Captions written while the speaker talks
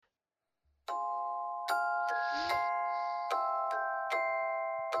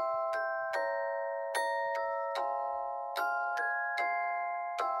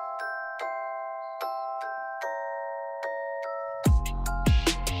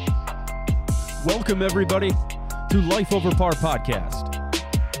Welcome, everybody, to Life Over Par podcast.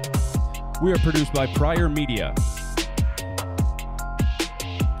 We are produced by Prior Media.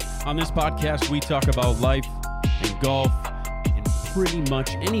 On this podcast, we talk about life and golf and pretty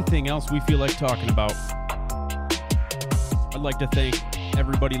much anything else we feel like talking about. I'd like to thank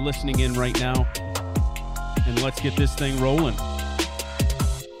everybody listening in right now, and let's get this thing rolling.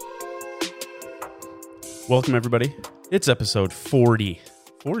 Welcome, everybody. It's episode 40.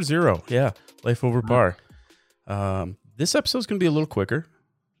 40, yeah. Life Over Par. This episode's going to be a little quicker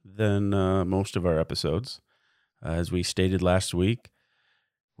than most of our episodes. As we stated last week,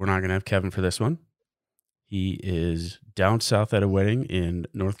 we're not going to have Kevin for this one. He is down south at a wedding in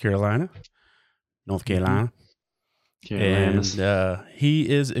North Carolina. And he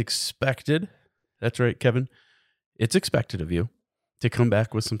is expected, that's right, Kevin, it's expected of you to come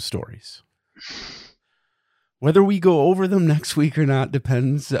back with some stories. Whether we go over them next week or not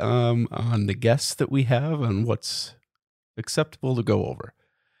depends on the guests that we have and what's acceptable to go over.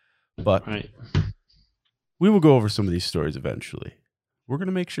 But we will go over some of these stories eventually. We're going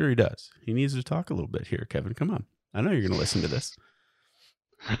to make sure he does. He needs to talk a little bit here, Kevin. Come on. I know you're going to listen to this.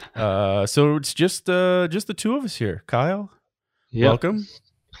 So it's just the two of us here. Kyle, welcome.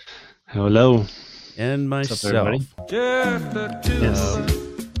 Hello. And myself. Just the two.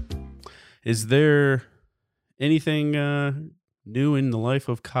 Is there anything new in the life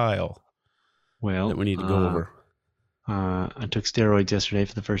of Kyle that we need to go over? I took steroids yesterday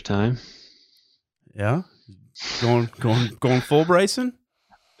for the first time. Yeah? Going full Bryson?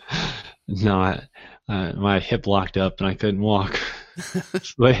 No, my hip locked up and I couldn't walk.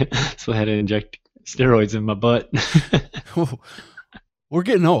 so I had to inject steroids in my butt. We're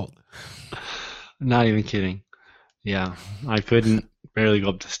getting old. Not even kidding. Yeah, I couldn't barely go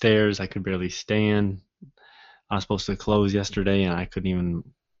up the stairs. I could barely stand. I was supposed to close yesterday, and I couldn't even,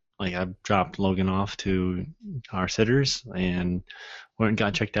 I dropped Logan off to our sitters and went and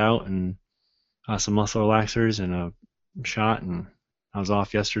got checked out and got some muscle relaxers and a shot, and I was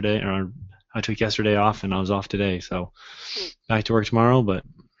off yesterday, or I took yesterday off, and I was off today, so back to work tomorrow, but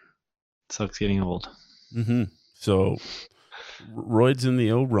it sucks getting old. Mm-hmm. So, roids in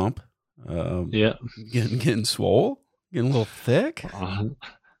the old rump. Yeah. Getting swole? Getting a little thick? I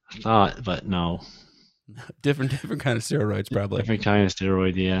thought, but no. Different kind of steroids, probably. Different kind of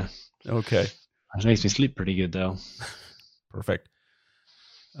steroid, yeah. Okay. It makes me sleep pretty good, though. Perfect.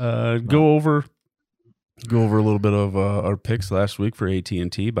 Go over a little bit of our picks last week for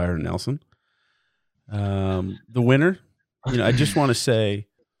AT&T, Byron Nelson. The winner, I just want to say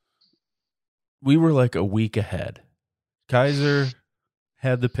we were like a week ahead. Kaiser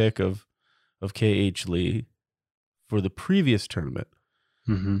had the pick of KH Lee for the previous tournament.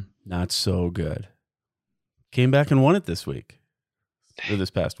 Mm-hmm. Not so good. Came back and won it this week, or this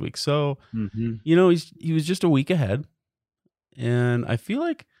past week. So, he was just a week ahead. And I feel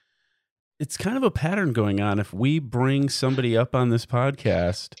like it's kind of a pattern going on. If we bring somebody up on this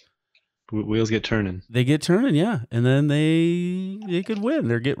podcast, wheels get turning. They get turning, yeah. And then they could win.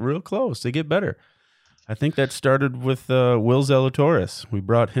 They get real close. They get better. I think that started with Will Zalatoris. We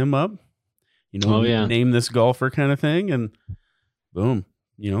brought him up, name this golfer kind of thing. And boom,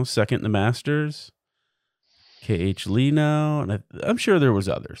 second in the Masters. KH Lee now, and I'm sure there was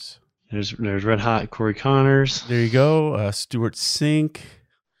others. There's Red Hot Corey Connors. There you go. Stuart Sink.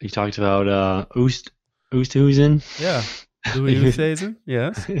 You talked about Oosthuizen. Yeah. Louis Oosthuizen.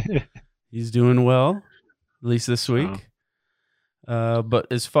 Yes. He's doing well, at least this week. But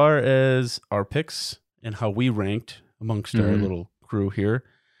as far as our picks and how we ranked amongst our little crew here,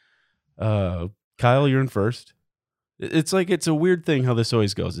 Kyle, you're in first. It's a weird thing how this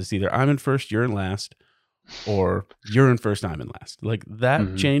always goes. It's either I'm in first, you're in last, or you're in first, I'm in last. Like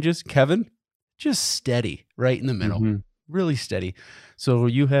that changes. Kevin, just steady, right in the middle, really steady. So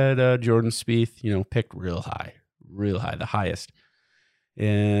you had Jordan Spieth, picked real high, the highest,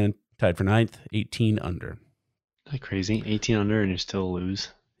 and tied for ninth, 18 under. Isn't that crazy? 18 under and you still lose.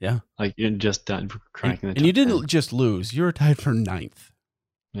 Yeah, like you're just done cracking the top and you didn't 10. just lose; you were tied for ninth.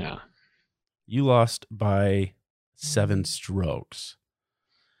 Yeah, you lost by 7 strokes.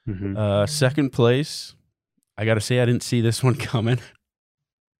 Mm-hmm. Second place. I got to say, I didn't see this one coming.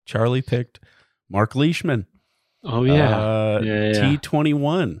 Charlie picked Mark Leishman. Oh, yeah.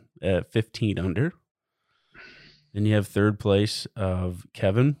 T21 at 15 under. Then you have third place of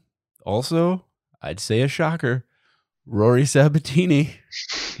Kevin. Also, I'd say a shocker, Rory Sabatini.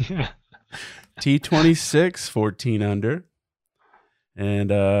 Yeah. T26, 14 under.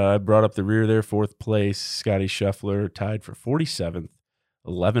 And I brought up the rear there, fourth place. Scotty Scheffler tied for 47th,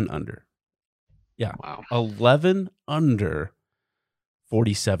 11 under. Yeah. Wow. 11 under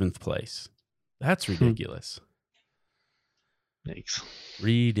 47th place. That's ridiculous. Yikes.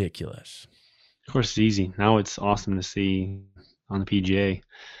 Ridiculous. Of course, it's easy. Now it's awesome to see on the PGA,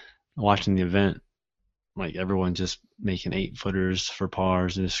 watching the event, like everyone just making 8-footers for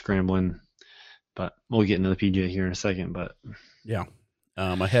pars and just scrambling. But we'll get into the PGA here in a second. But yeah,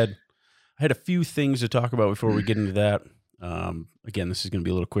 I had a few things to talk about before we get into that. Again, this is going to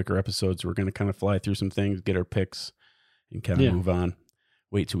be a little quicker episode, so we're going to kind of fly through some things, get our picks, and kind of move on.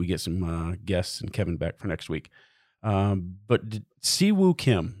 Wait till we get some guests and Kevin back for next week. But Siwoo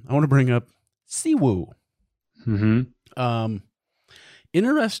Kim, I want to bring up Siwoo. mm-hmm.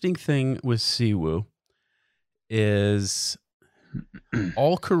 Interesting thing with Siwoo is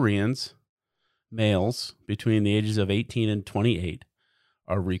all Koreans, males between the ages of 18 and 28,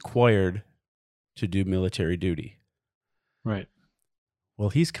 are required to do military duty. Right. Well,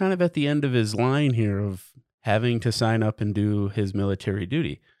 he's kind of at the end of his line here of having to sign up and do his military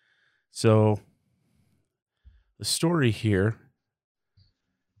duty. So the story here,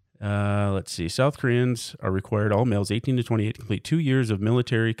 let's see. South Koreans are required, all males 18 to 28, to complete 2 years of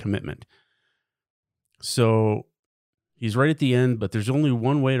military commitment. So he's right at the end, but there's only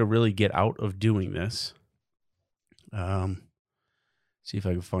one way to really get out of doing this. See if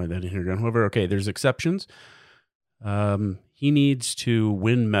I can find that in here. However, okay, there's exceptions. He needs to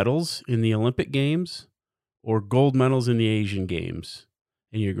win medals in the Olympic Games or gold medals in the Asian Games,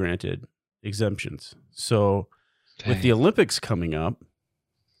 and you're granted exemptions. So with the Olympics coming up,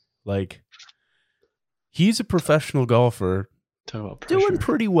 like, he's a professional golfer, doing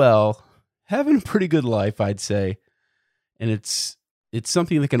pretty well, having a pretty good life, I'd say. And it's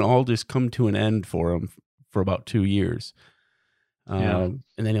something that can all just come to an end for him for about 2 years. And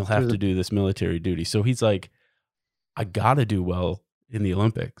then he'll have to do this military duty. So he's like, I got to do well in the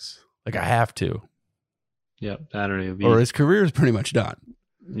Olympics. Like, I have to. Yep, Saturday or his career is pretty much done.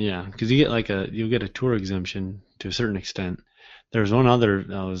 Yeah, because you'll get a tour exemption to a certain extent. There's one other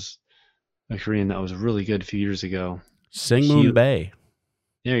that was a Korean that was really good a few years ago. Sangmoon Bae.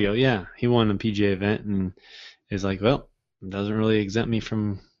 There you go. Yeah, he won a PGA event and is like, well, it doesn't really exempt me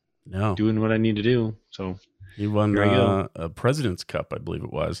from doing what I need to do. So he won a President's Cup, I believe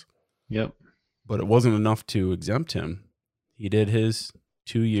it was. Yep. But it wasn't enough to exempt him. He did his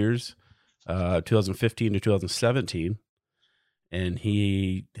 2 years, 2015 to 2017, and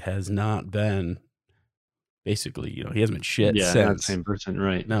he has not been, basically, he hasn't been shit since. Yeah, not the same person,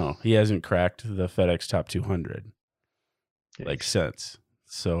 right? No, he hasn't cracked the FedEx Top 200 since.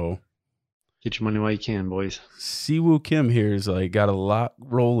 So get your money while you can, boys. Siwoo Kim here is like got a lot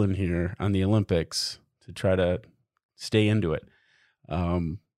rolling here on the Olympics to try to stay into it.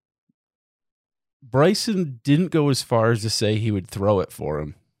 Bryson didn't go as far as to say he would throw it for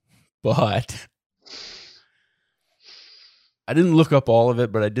him, but I didn't look up all of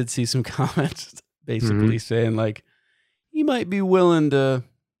it, but I did see some comments basically saying like he might be willing to,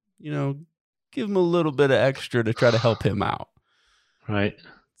 give him a little bit of extra to try to help him out. Right.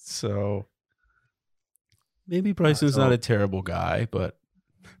 So maybe Bryson's not a terrible guy, but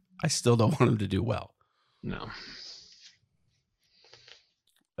I still don't want him to do well. No.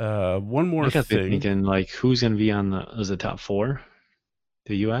 One more thing. Thinking, like, who's going to be on the top 4?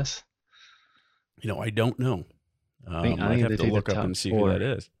 The U.S.? I don't know. I think have to look up and see 4. Who that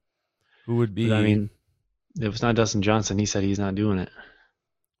is. Who would be? But, I mean, if it's not Dustin Johnson, he said he's not doing it.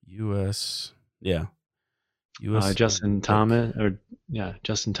 U.S. Yeah. U.S. Justin Thomas.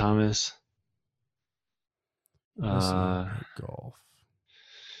 Justin Thomas. Golf.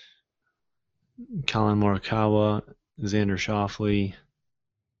 Colin Morikawa, Xander Schauffele,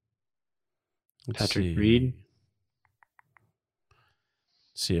 Patrick Reed.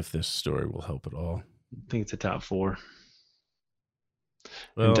 See if this story will help at all. I think it's a top 4.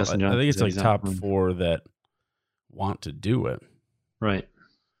 Well, I think it's like top 4 that want to do it. Right.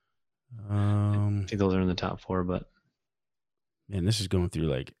 I think those are in the top 4, but man, this is going through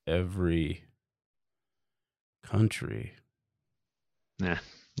like every country. Yeah,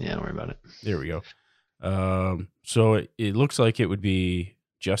 don't worry about it. There we go. So it looks like it would be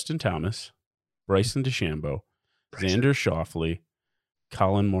Justin Thomas, Bryson DeChambeau, Xander Schauffele,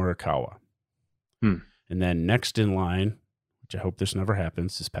 Colin Morikawa. And then next in line, which I hope this never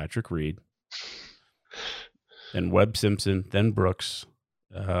happens, is Patrick Reed. Then Webb Simpson, then Brooks,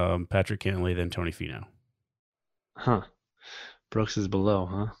 Patrick Cantlay, then Tony Finau. Huh. Brooks is below,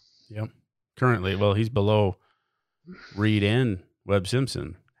 huh? Yep. Currently, well, he's below Reed and Webb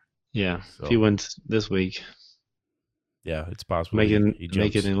Simpson. Yeah. So, if he wins this week. Yeah, it's possible. Make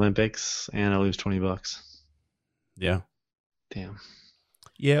it in Olympics, and I lose $20. Yeah. Damn.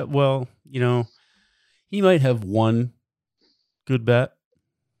 Yeah, well, he might have one good bet,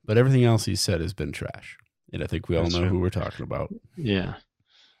 But everything else he said has been trash. And I think we all That's know true. who we're talking about. Yeah.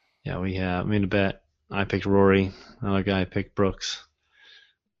 Yeah, we made a bet. I picked Rory. Another guy picked Brooks.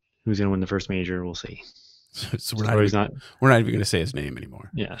 Who's going to win the first major? We'll see. So we're not even going to say his name anymore.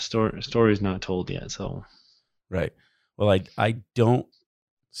 Yeah, story's not told yet. So, right. Well, I don't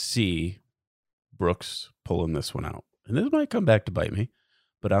see Brooks pulling this one out, and this might come back to bite me,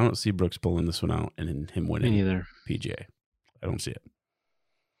 but I don't see Brooks pulling this one out and him winning. Me neither. PGA. I don't see it.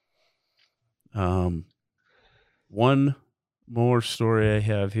 One more story I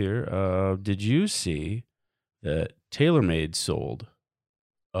have here. Did you see that TaylorMade sold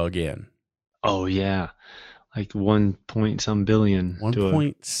again? Oh yeah, like 1 point some billion.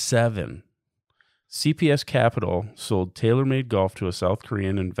 1.7. CPS Capital sold TaylorMade Golf to a South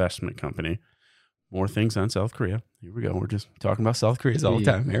Korean investment company. More things on South Korea. Here we go. We're just talking about South Koreans all the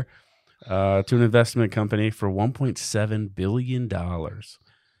time here. To an investment company for $1.7 billion.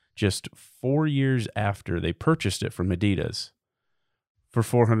 Just 4 years after they purchased it from Adidas for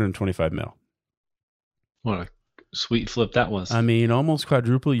 $425 million. What a sweet flip that was. I mean, almost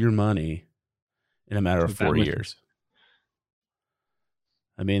quadruple your money in a matter of 4 years.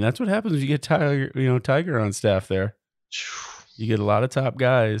 I mean, that's what happens when you get Tiger on staff there. You get a lot of top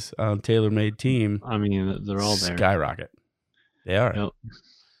guys on TaylorMade team. I mean, they're all there. Skyrocket. They are. Yep.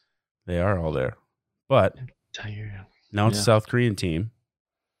 They are all there. But Tiger. Now it's a South Korean team.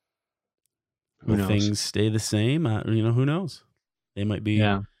 Will things stay the same? Who knows? They might be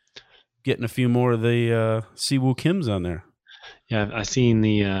getting a few more of the Siwoo Kims on there. Yeah, I seen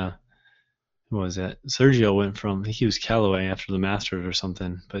the who was that? Sergio went from, I think he was Callaway after the Masters or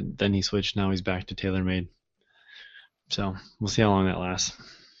something, but then he switched. Now he's back to TaylorMade. So we'll see how long that lasts.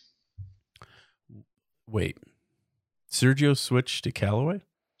 Wait, Sergio switched to Callaway?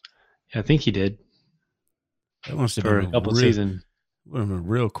 Yeah, I think he did. That must have been a couple seasons. Would have been a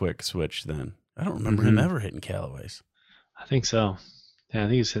real quick switch then. I don't remember him ever hitting Callaways. I think so. Yeah, I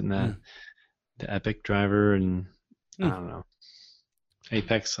think he's hitting that the Epic driver and I don't know,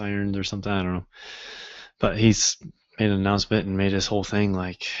 Apex irons or something. I don't know. But he's made an announcement and made his whole thing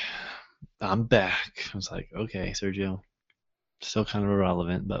like, I'm back. I was like, okay, Sergio. Still kind of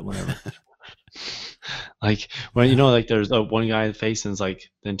irrelevant, but whatever. Like when there's one guy facing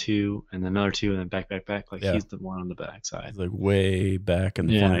like then two and then another two and then back. Like he's the one on the back side. He's like way back in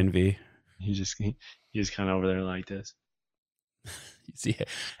the flying V. He's just kind of over there like this. You see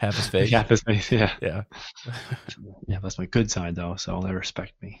half his face. Half his face, yeah. Yeah. Yeah, that's my good side though, so they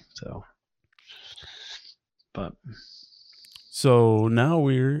respect me. So now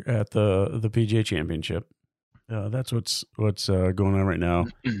we're at the PGA Championship. That's what's going on right now.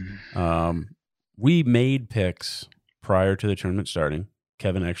 We made picks prior to the tournament starting.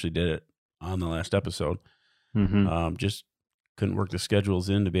 Kevin actually did it on the last episode. Mm-hmm. Just couldn't work the schedules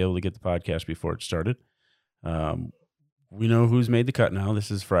in to be able to get the podcast before it started. We know who's made the cut now.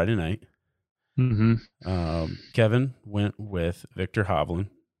 This is Friday night. Mm-hmm. Kevin went with Viktor Hovland.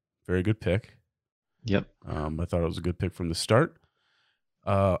 Very good pick. Yep. I thought it was a good pick from the start.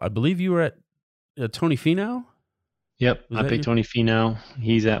 I believe you were at Tony Finau. Yep. I picked Tony Finau.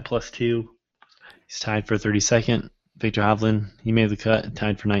 He's at +2. He's tied for 32nd. Viktor Hovland, he made the cut,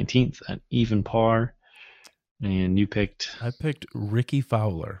 tied for 19th at even par. And you picked? I picked Ricky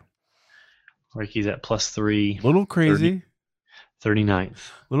Fowler. Ricky's at +3. Little crazy.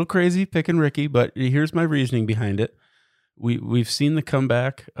 39th. Little crazy picking Ricky, but here's my reasoning behind it. We've seen the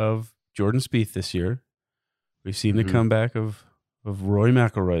comeback of Jordan Spieth this year. We've seen the comeback of Rory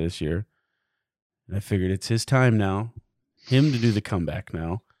McIlroy this year. And I figured it's his time now, him to do the comeback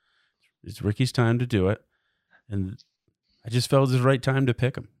now. It's Ricky's time to do it. And I just felt it was the right time to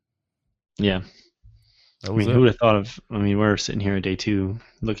pick him. Yeah. Who would have thought of, we're sitting here at day 2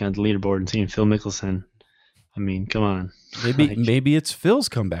 looking at the leaderboard and seeing Phil Mickelson. Come on. Maybe it's Phil's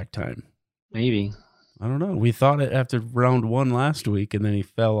comeback time. Maybe. I don't know. We thought it after round 1 last week, and then he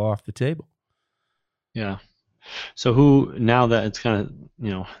fell off the table. Yeah. So who, now that it's kind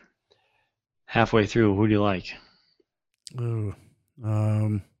of, halfway through, who do you like? Ooh.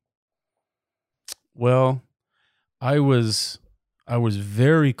 Well, I was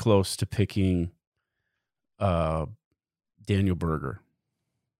very close to picking Daniel Berger.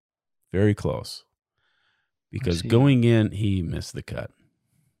 Very close. Because going in, he missed the cut.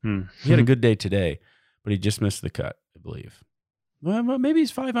 He had a good day today, but he just missed the cut, I believe. Well, maybe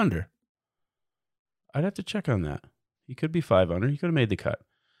he's 5 under. I'd have to check on that. He could be 5 under. He could have made the cut.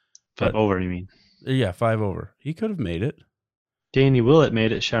 5 over, you mean? Yeah, 5 over. He could have made it. Danny Willett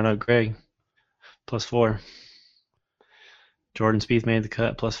made it. Shout out Greg. +4. Jordan Spieth made the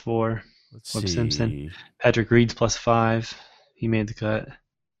cut. +4. Let's Webb see. Simpson. Patrick Reed's +5. He made the cut.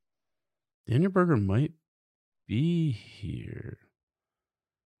 Daniel Berger might be here.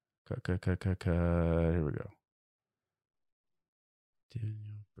 Here we go.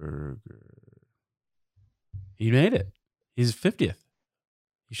 Daniel Berger. He made it. He's 50th.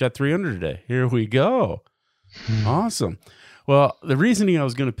 He shot 300 today. Here we go. Awesome. Well, the reasoning I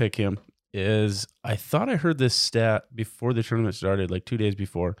was going to pick him is I thought I heard this stat before the tournament started, like 2 days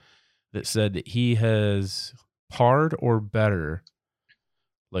before, that said that he has parred or better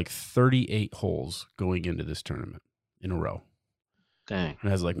like 38 holes going into this tournament in a row. Dang. And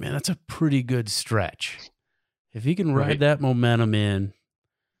I was like, man, that's a pretty good stretch. If he can ride that momentum in,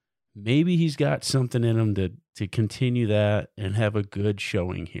 maybe he's got something in him to continue that and have a good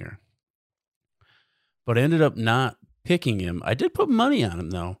showing here. But I ended up not picking him. I did put money on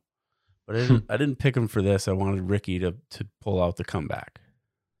him, though. But I didn't pick him for this. I wanted Ricky to pull out the comeback.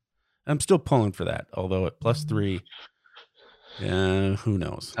 I'm still pulling for that, although at +3, who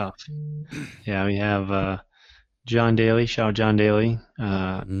knows? Tough. Yeah, we have John Daly, shout out John Daly,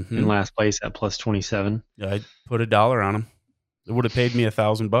 in last place at +27. Yeah, I put $1 on him. It would have paid me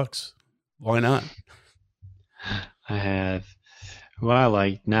 $1,000. Why not? I have what I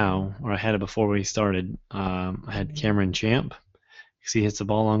like now, or I had it before we started. I had Cameron Champ because he hits the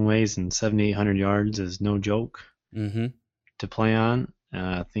ball long ways, and 7,800 yards is no joke to play on.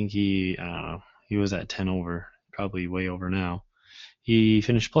 I think he was at 10 over, probably way over now. He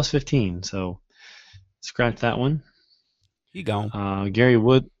finished +15, so scratch that one. He gone. Gary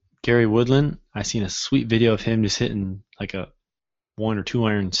Woodland. I seen a sweet video of him just hitting like a 1 or 2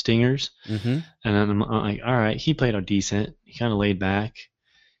 iron stingers, and then I'm like, all right, he played out decent. He kind of laid back,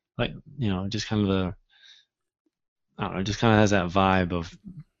 like just kind of just kind of has that vibe of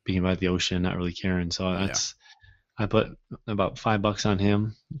being by the ocean, not really caring. So I put about $5 on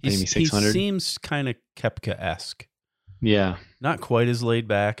him. Paid me 600. He seems kind of Koepka-esque. Yeah, not quite as laid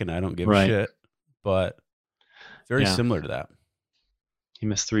back, and I don't give a shit, but very similar to that. He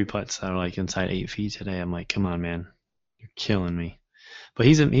missed 3 putts that are like inside 8 feet today. I'm like, come on, man, you're killing me. But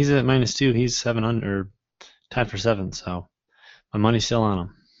he's at -2. He's 7 under, tied for 7th. So my money's still on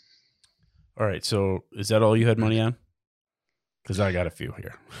him. All right. So is that all you had money on? Because I got a few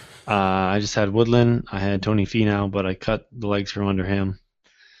here. I just had Woodland. I had Tony Finau, but I cut the legs from under him.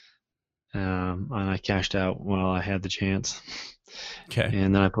 And I cashed out while I had the chance. Okay.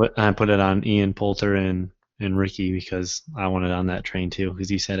 And then I put it on Ian Poulter and Ricky because I wanted on that train too because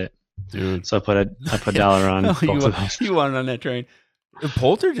he said it. Dude. So I put $1 on both of those. You wanted on that train.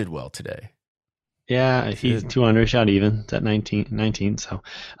 Poulter did well today. Yeah, he's 200 shot even. It's at 19. So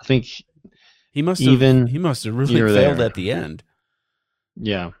I think he must have really failed at the end.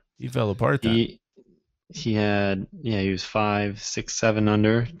 Yeah. He fell apart then. He was 5, 6, 7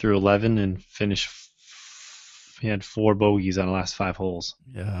 under through 11 and finished. He had 4 bogeys on the last 5 holes.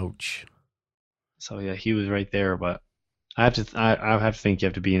 Ouch. So yeah, he was right there, but I have to think you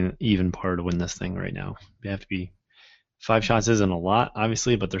have to be an even par to win this thing right now. You have to be 5 shots isn't a lot,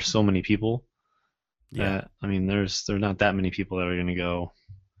 obviously, but there's so many people. Yeah. I mean, there's not that many people that are going to go.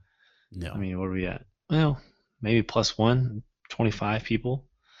 No. I mean, what are we at? Well, maybe +1, 25 people.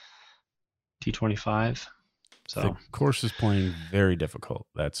 T25. So the course is playing very difficult.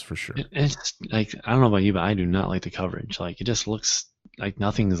 That's for sure. It's like, I don't know about you, but I do not like the coverage. Like, it just looks like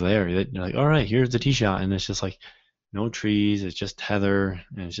nothing's there. You're like, all right, here's the tee shot, and it's just like no trees. It's just heather,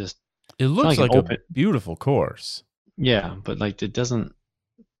 and it looks like a beautiful course. Yeah, but like it doesn't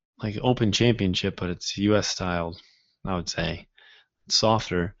like Open Championship, but it's U.S. style. I would say it's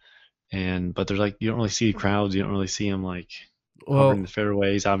softer, but there's like you don't really see crowds. You don't really see them like covering the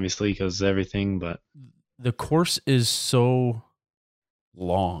fairways, obviously, because everything. But the course is so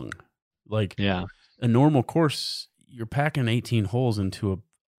long. Like a normal course, you're packing 18 holes into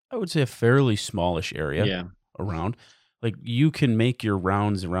I would say a fairly smallish area around. Like you can make your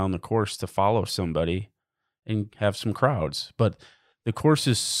rounds around the course to follow somebody and have some crowds, but the course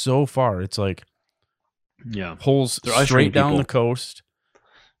is so far. It's like holes straight down the coast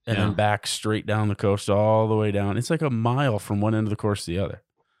and then back straight down the coast all the way down. It's like a mile from one end of the course to the other.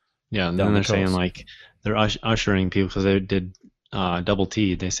 Yeah, and then they're saying like they're ushering people because they did double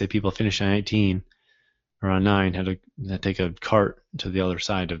T. They say people finish on 18 or on 9 had to take a cart to the other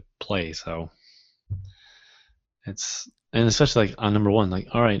side to play. So and especially like on number 1, like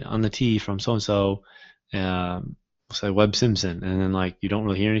all right, on the tee from so and so, say Webb Simpson, and then like you don't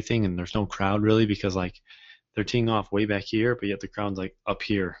really hear anything, and there's no crowd really because like they're teeing off way back here, but yet the crowd's like up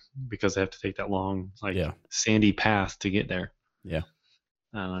here because they have to take that long sandy path to get there. Yeah.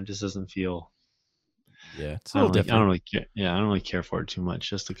 I don't know, it just doesn't feel. Yeah, it's a little different. I don't really care. Yeah, I don't really care for it too much.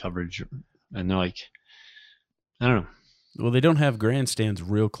 Just the coverage, and they're like, I don't know. Well, they don't have grandstands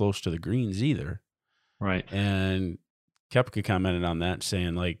real close to the greens either. Right. And Koepka commented on that,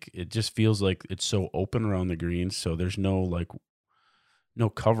 saying like it just feels like it's so open around the greens, so there's no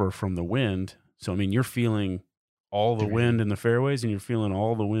cover from the wind. So I mean, you're feeling all the wind in the fairways, and you're feeling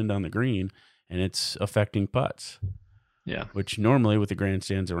all the wind on the green, and it's affecting putts. Yeah. Which normally with the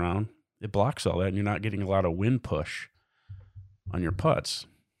grandstands around, it blocks all that, and you're not getting a lot of wind push on your putts.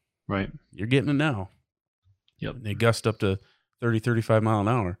 Right. You're getting it now. Yep. They gust up to 30, 35 mile an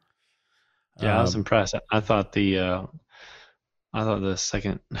hour. Yeah, I was impressed. I thought the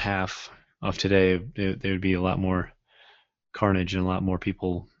second half of today there would be a lot more carnage and a lot more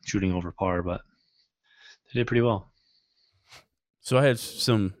people shooting over par, but they did pretty well. So I had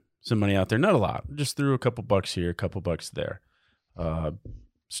some money out there, not a lot. Just threw a couple bucks here, a couple bucks there.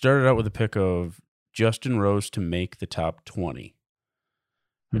 Started out with a pick of Justin Rose to make the top 20.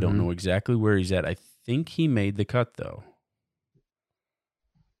 I don't know exactly where he's at. I think he made the cut though.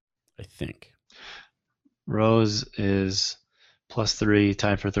 I think Rose is +3,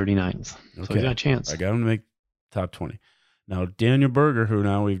 tied for 39th. Okay. So he's got a chance. I got him to make top 20. Now, Daniel Berger, who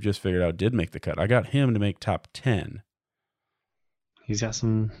now we've just figured out did make the cut, I got him to make top 10. He's got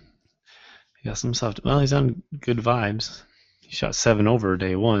some stuff. Well, he's on good vibes. He shot 7 over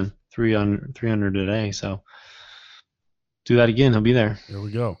day one, 300 today. So do that again. He'll be there. There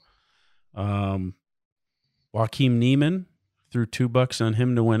we go. Joaquin Niemann, threw $2 on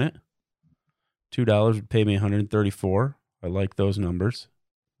him to win it. $2 would pay me $134. I like those numbers.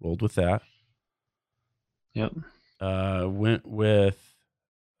 Rolled with that. Yep. Went with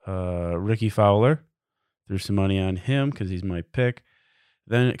Ricky Fowler. Threw some money on him because he's my pick.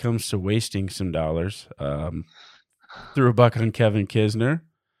 Then it comes to wasting some dollars. Threw a buck on Kevin Kisner.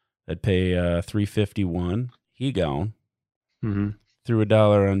 That'd pay $351. He gone. Mm-hmm. Threw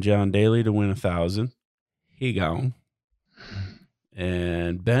 $1 on John Daly to win $1,000. He gone.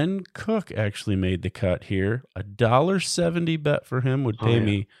 And Ben Cook actually made the cut here. $1.70 bet for him would pay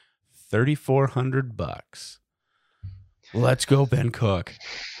me $3,400. Let's go, Ben Cook.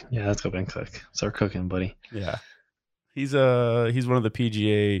 Yeah, let's go, Ben Cook. Start cooking, buddy. Yeah, he's one of the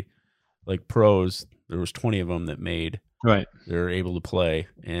PGA like pros. There was 20 of them that made. Right. They're able to play,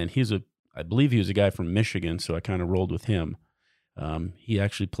 and I believe he was a guy from Michigan, so I kind of rolled with him. He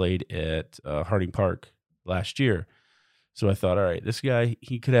actually played at Harding Park last year. So I thought, all right, this guy,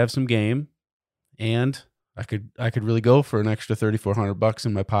 he could have some game, and I could really go for an extra $3,400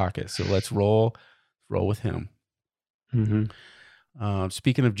 in my pocket. So let's roll with him. Mm-hmm.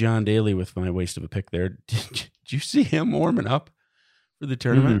 Speaking of John Daly with my waste of a pick there, did you see him warming up for the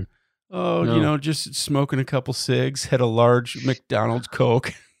tournament? Mm-hmm. Oh, no. Just smoking a couple cigs, had a large McDonald's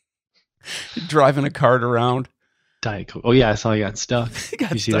Coke, driving a cart around. Diet Coke. Oh, yeah, I saw he got stuck. He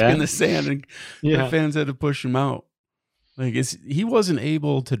got stuck in the sand, and the fans had to push him out. Like he wasn't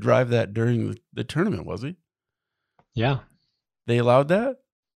able to drive that during the tournament, was he? Yeah. They allowed that?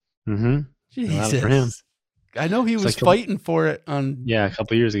 Mm-hmm. Jesus. Allowed it for him. I know he was fighting for it on... Yeah, a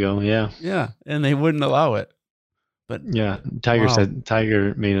couple years ago, yeah. Yeah, and they wouldn't allow it. But yeah,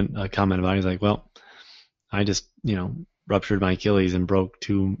 Tiger made a comment about it. He's like, well, I just, ruptured my Achilles and broke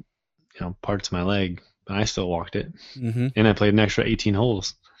 2, parts of my leg, but I still walked it. Mm-hmm. And I played an extra 18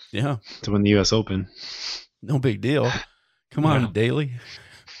 holes. Yeah. To win the U.S. Open. No big deal. Come on, Daly.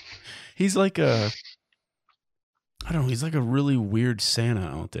 He's like he's like a really weird Santa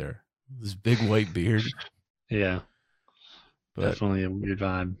out there. This big white beard. Yeah. But, definitely a weird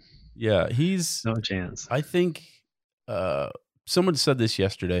vibe. Yeah, he's... No chance. I think someone said this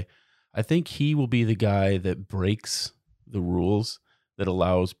yesterday. I think he will be the guy that breaks the rules that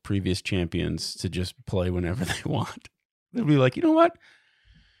allows previous champions to just play whenever they want. They'll be like, you know what?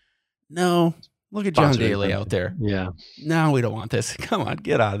 No. Look at John Daly out there. Yeah. No, we don't want this. Come on,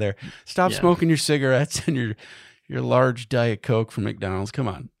 get out of there. Stop smoking your cigarettes and your large Diet Coke from McDonald's. Come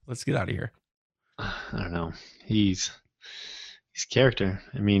on, let's get out of here. I don't know. He's character.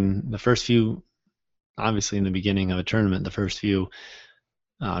 I mean, the first few, obviously in the beginning of a tournament, the first few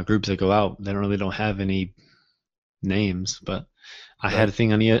groups that go out, they don't have any names. But I had a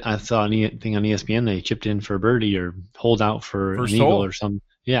thing on I saw a thing on ESPN. They chipped in for a birdie or hold out for an eagle or something.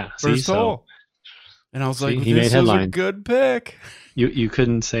 Yeah, first hole. And I was like, he made headlines. A good pick. You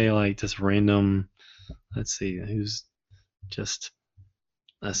couldn't say like just random. Let's see,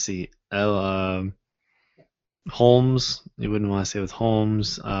 Holmes. You wouldn't want to say with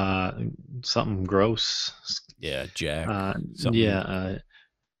Holmes. Something gross. Yeah, Jack.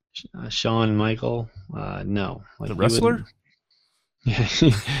 Shawn Michael. No, like the wrestler.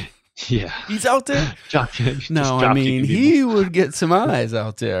 Yeah, he's out there. No, I mean he would get some eyes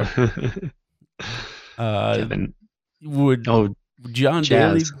out there. Would Oh, John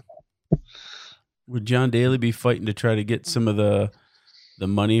Daly Jazz. would John Daly be fighting to try to get some of the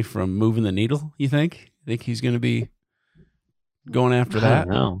money from moving the needle? You think? Think he's going to be going after I that?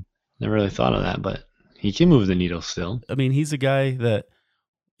 don't know. Never really thought of that, but he can move the needle still. I mean, he's a guy that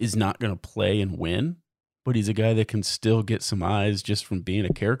is not going to play and win, but he's a guy that can still get some eyes just from being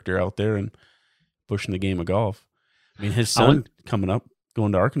a character out there and pushing the game of golf. I mean, his son coming up,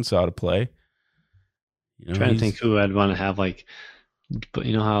 going to Arkansas to play. Trying to think who I'd want to have, like, but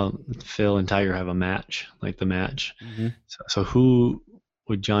you know how Phil and Tiger have a match, like the match. Mm-hmm. So who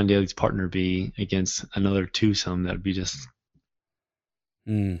would John Daly's partner be against another twosome that would be just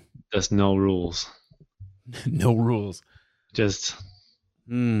no rules? No rules. Just.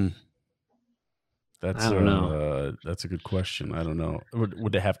 That's I don't know. That's a good question. I don't know.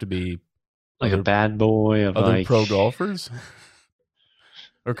 Would it have to be like a bad boy of other like pro golfers?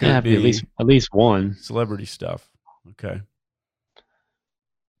 Or could it be at least one celebrity stuff? Okay.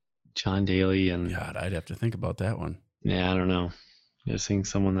 John Daly and God, I'd have to think about that one. Yeah, I don't know. Just think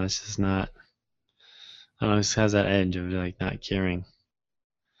someone that's just not. I don't know. Just has that edge of like not caring,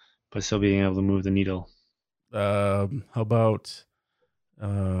 but still being able to move the needle. How about?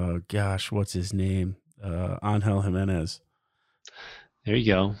 Gosh, what's his name? Angel Jimenez. There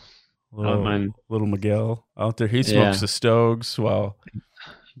you go. Little Miguel out there. He smokes the Stogs while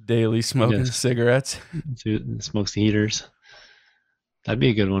Daly smoking cigarettes. Smokes the heaters. That'd be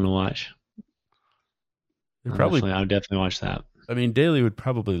a good one to watch. I would definitely watch that. I mean, Daly would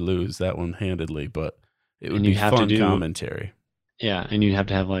probably lose that one handedly, but it would be fun commentary. Yeah, and you'd have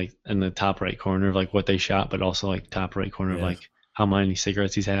to have like in the top right corner of like what they shot, but also like top right corner of like how many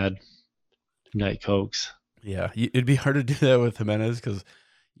cigarettes he's had, Diet Cokes. Yeah, it'd be hard to do that with Jimenez because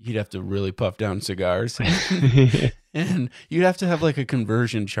you'd have to really puff down cigars. And you'd have to have like a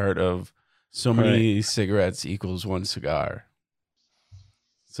conversion chart of so many cigarettes equals one cigar.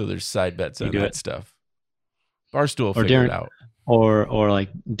 So there's side bets on that stuff. Barstool figured it out. Or like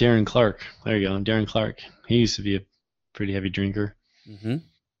Darren Clark. There you go, Darren Clark. He used to be a pretty heavy drinker. Mm-hmm.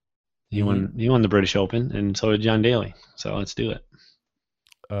 He won the British Open, and so did John Daly. So let's do it.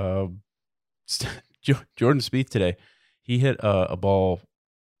 Jordan Spieth today, he hit a ball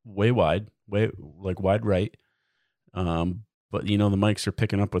way wide right. But the mics are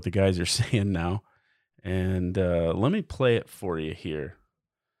picking up what the guys are saying now, and let me play it for you here.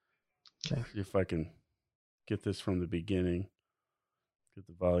 Okay. See if I can get this from the beginning. Get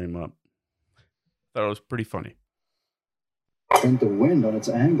the volume up. Thought it was pretty funny. And the wind on its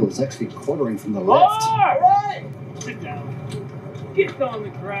angle is actually quartering from the left. All right! Sit down. Get on the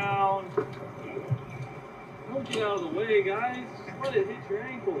ground. Don't get out of the way, guys. Let it hit your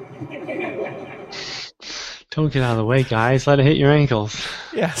ankles. Don't get out of the way, guys. Let it hit your ankles.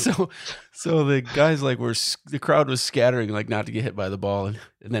 Yeah, so the guys the crowd was scattering like not to get hit by the ball, and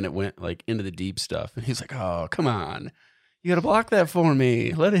then it went like into the deep stuff, and he's like, "Oh, come on, you got to block that for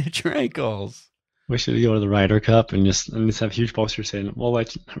me. Let it hit your ankles." We should go to the Ryder Cup and just have huge posters saying, "Well, like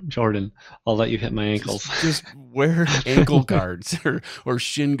Jordan, I'll let you hit my ankles." Just wear ankle guards or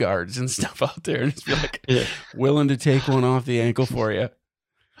shin guards and stuff out there, and just be like willing to take one off the ankle for you.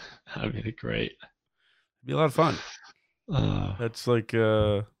 That'd be great. It'd be a lot of fun. That's like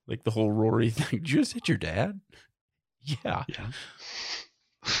the whole Rory thing. Did you just hit your dad? Yeah.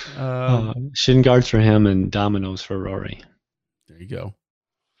 Shin guards for him and dominoes for Rory. There you go.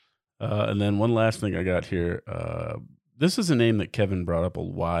 And then one last thing I got here. This is a name that Kevin brought up a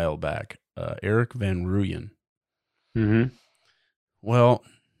while back. Erik van Rooyen. Mm-hmm. Well,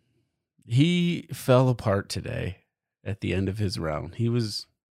 he fell apart today at the end of his round. He was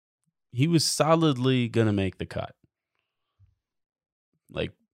solidly going to make the cut.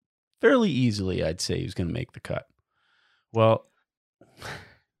 Like, fairly easily, I'd say he was going to make the cut. Well,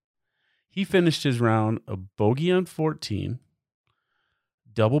 he finished his round a bogey on 14,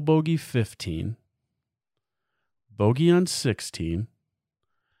 double bogey 15, bogey on 16,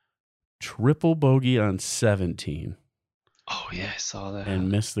 triple bogey on 17. Oh, yeah, I saw that. And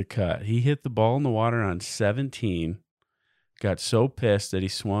missed the cut. He hit the ball in the water on 17, got so pissed that he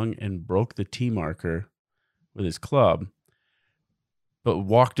swung and broke the tee marker with his club, but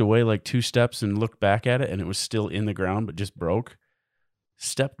walked away like 2 steps and looked back at it, and it was still in the ground, but just broke.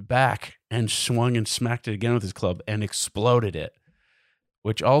 Stepped back and swung and smacked it again with his club and exploded it,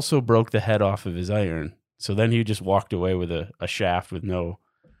 which also broke the head off of his iron. So then he just walked away with a shaft with no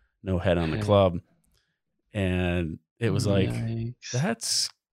head on the club. And it was like,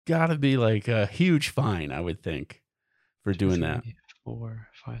 that's got to be like a huge fine, I would think, for doing that. 4,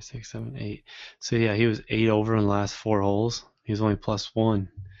 5, 6, 7, 8. So yeah, he was 8 over in the last 4 holes. He was only +1.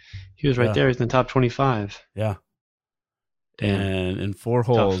 He was right there. He's in the top 25. Yeah. Damn. and in 4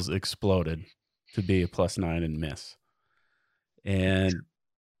 holes exploded to be a +9 and miss. And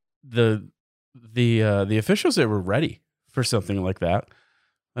the officials that were ready for something like that,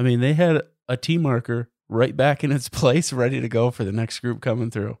 I mean, they had a tee marker right back in its place, ready to go for the next group coming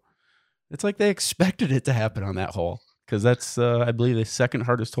through. It's like they expected it to happen on that hole, because that's, I believe, the second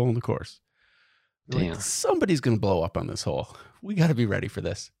hardest hole in the course. Damn. Like, somebody's going to blow up on this hole. We got to be ready for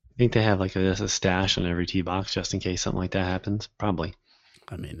this. I think they have like a stash on every tee box just in case something like that happens. Probably.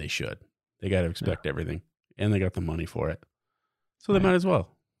 I mean, they should. They got to expect everything, and they got the money for it, so they Right. might as well.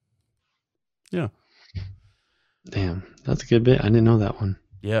 Yeah, Damn, that's a good bit. I didn't know that one.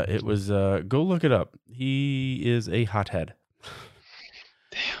 yeah. It was. Go look it up. He is a hothead.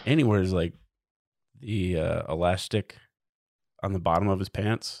 Damn. And he wears like the elastic on the bottom of his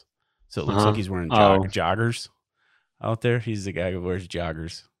pants, so it looks like he's wearing joggers out there. He's the guy who wears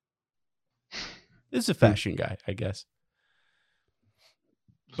joggers. He's a fashion guy, I guess.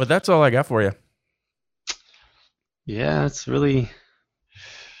 But that's all I got for you. Yeah, it's really.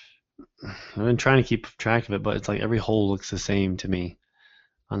 I've been trying to keep track of it, but it's like every hole looks the same to me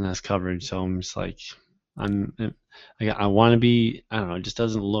on this coverage. So I'm just like, I want to be. I don't know. It just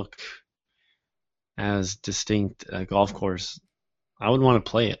doesn't look as distinct a golf course. I wouldn't want to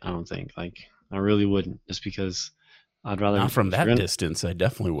play it. I don't think. Like, I really wouldn't, just because I'd rather. Not from if that you're gonna- distance, I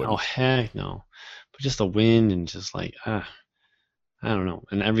definitely wouldn't. Oh heck no! But just the wind and just like I don't know,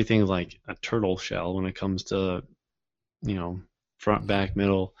 and everything's like a turtle shell when it comes to, front, back,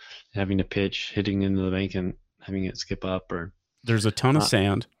 middle, having to pitch, hitting into the bank and having it skip up or. There's a ton of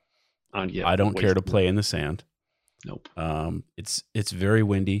sand. Yeah, I don't care to wasted. play in the sand. Nope. It's very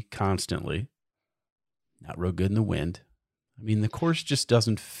windy constantly. Not real good in the wind. I mean, the course just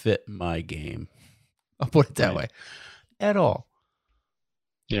doesn't fit my game. I'll put it that Right. way. At all.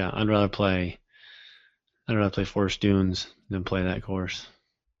 Yeah, I'd rather play Forest Dunes than play that course.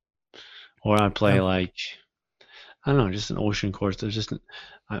 Or I'd play Yeah. like, I don't know, just an ocean course. There's just,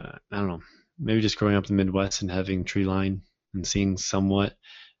 I don't know, maybe just growing up in the Midwest and having tree line and seeing somewhat,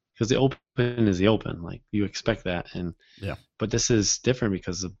 because the open is the open. Like, you expect that. And Yeah. But this is different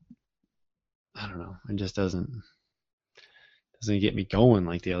because of, I don't know, it just doesn't get me going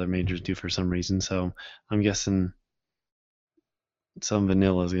like the other majors do for some reason. So I'm guessing some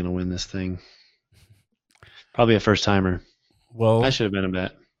vanilla is going to win this thing. Probably a first timer. Well, That should have been a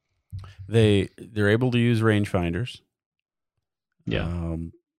bet. they're able to use rangefinders. Yeah.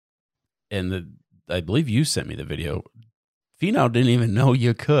 And I believe you sent me the video. Finau didn't even know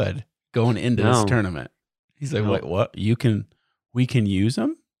you could going into this No. tournament. He's like, No. "Wait, what? We can use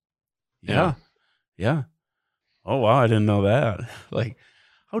them?" Yeah. Yeah. Oh wow, I didn't know that. Like,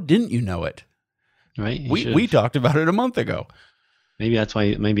 how didn't you know it? Right? He We should've. talked about it a month ago. Maybe that's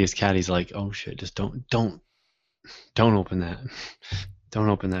why. Maybe his caddy's like, "Oh shit, just don't open that. Don't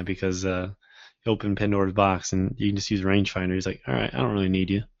open that because you open Pandora's box and you can just use a rangefinder." He's like, "All right, I don't really need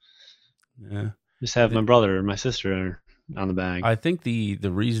you. Yeah. Just have my brother or my sister on the bag." I think the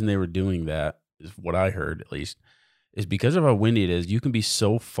reason they were doing that is what I heard, at least, is because of how windy it is. You can be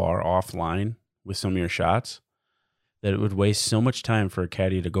so far offline with some of your shots that it would waste so much time for a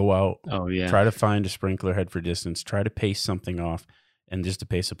caddy to go out, Oh yeah. try to find a sprinkler head for distance, try to pace something off, and just the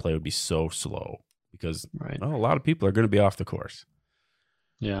pace of play would be so slow because Right. a lot of people are going to be off the course.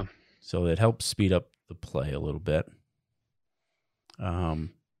 Yeah. So it helps speed up the play a little bit.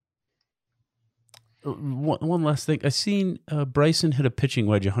 One last thing. I seen Bryson hit a pitching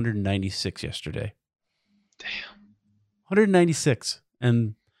wedge 196 yesterday. Damn. 196.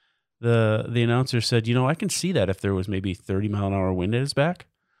 And the announcer said, I can see that if there was maybe 30-mile-an-hour wind at his back.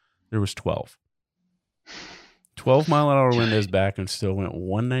 There was 12. 12-mile-an-hour wind at his back and still went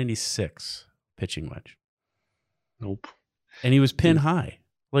 196 pitching wedge. Nope. And he was pin high.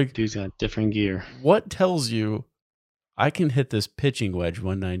 Like, Dude's got different gear. what tells you I can hit this pitching wedge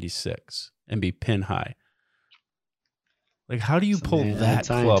 196 and be pin high? Like, how do you Some pull mad that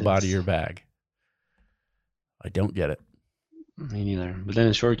club out of scientists. your bag? I don't get it. Me neither. But then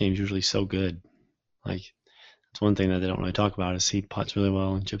his short game's usually so good. Like, that's one thing that they don't really talk about is he putts really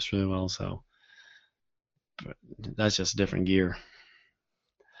well and chips really well. So but that's just different gear.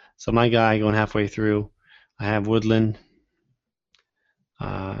 So my guy going halfway through, I have Woodland.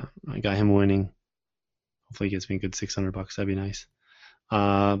 I got him winning. Hopefully he gets me a good $600. That'd be nice.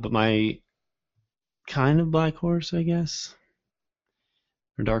 But my kind of black horse, I guess,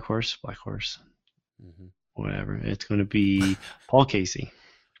 or dark horse, black horse, whatever. It's going to be Paul Casey.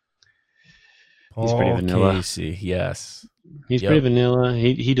 He's pretty Paul vanilla. Casey, yes. He's Yep. pretty vanilla.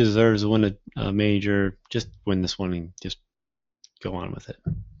 He deserves to win a major. Just win this one and just go on with it.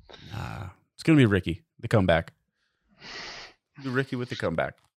 It's going to be Ricky, the comeback. Ricky with the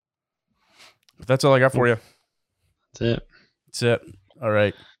comeback. But that's all I got for you. That's it. All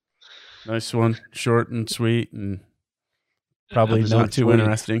right. Nice one. Short and sweet and probably Episode not too 20.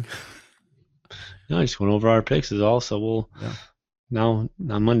 interesting. No, I just went over our picks is all. So we'll now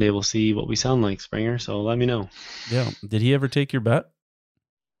on Monday we'll see what we sound like, Springer. So let me know. Yeah. Did he ever take your bet?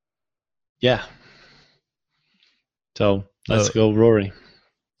 Yeah. So let's go, Rory.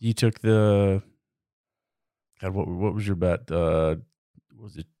 You took the. God, what was your bet?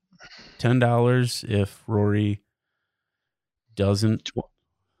 Was it $10 if Rory doesn't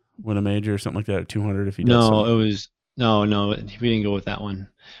win a major or something like that? $200 if he does. No, it was no. We didn't go with that one.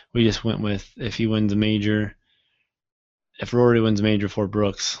 We just went with if he wins a major. If Rory wins a major for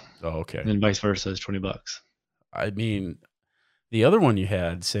Brooks, okay, then vice versa is $20. I mean, the other one you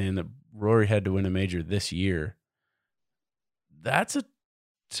had saying that Rory had to win a major this year. That's a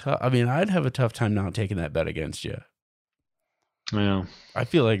tough. I mean, I'd have a tough time not taking that bet against you. I know. I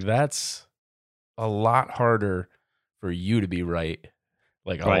feel like that's a lot harder for you to be right.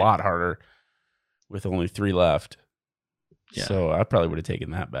 Like a lot harder with only 3 left. Yeah. So I probably would have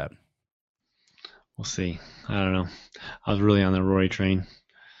taken that bet. We'll see. I don't know. I was really on the Rory train,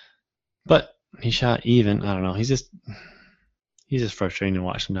 but he shot even. I don't know. He's just frustrating to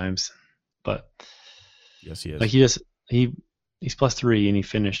watch sometimes. But yes, he is. Like he's +3 and he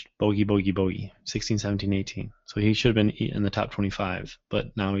finished bogey, 16, 17, 18. So he should have been in the top 25, but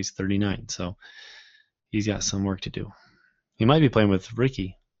now he's 39. So he's got some work to do. He might be playing with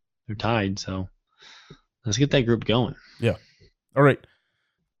Ricky. They're tied. So let's get that group going. Yeah. All right.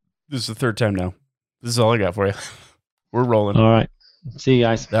 This is the 3rd time now. This is all I got for you. We're rolling. All right. See you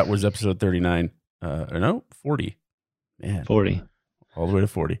guys. That was episode 39. No, 40. Man. 40. All the way to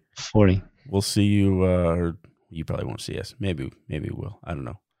 40. 40. We'll see you, or you probably won't see us. Maybe we will. I don't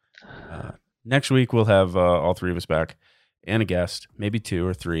know. Next week, we'll have all 3 of us back and a guest, maybe 2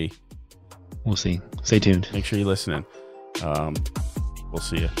 or 3. We'll see. Stay tuned. Make sure you listen in. We'll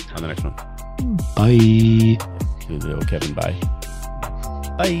see you on the next one. Bye. To the old Kevin, bye.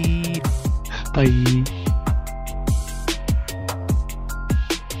 Bye. Bye.